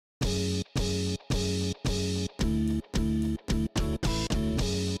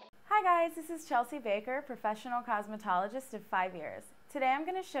guys, this is Chelsea Baker, professional cosmetologist of 5 years. Today I'm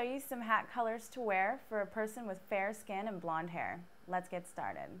going to show you some hat colors to wear for a person with fair skin and blonde hair. Let's get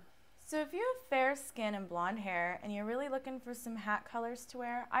started. So if you have fair skin and blonde hair and you're really looking for some hat colors to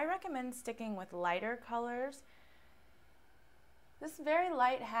wear, I recommend sticking with lighter colors. This very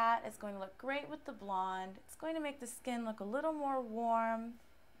light hat is going to look great with the blonde. It's going to make the skin look a little more warm,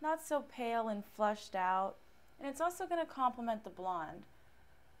 not so pale and flushed out, and it's also going to complement the blonde.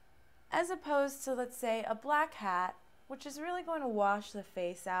 As opposed to, let's say, a black hat, which is really going to wash the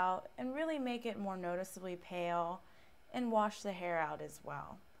face out and really make it more noticeably pale and wash the hair out as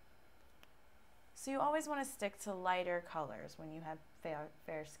well. So you always want to stick to lighter colors when you have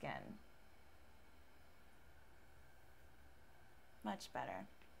fair skin. Much better.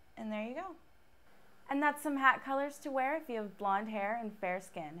 And there you go. And that's some hat colors to wear if you have blonde hair and fair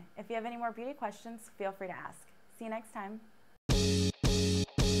skin. If you have any more beauty questions, feel free to ask. See you next time.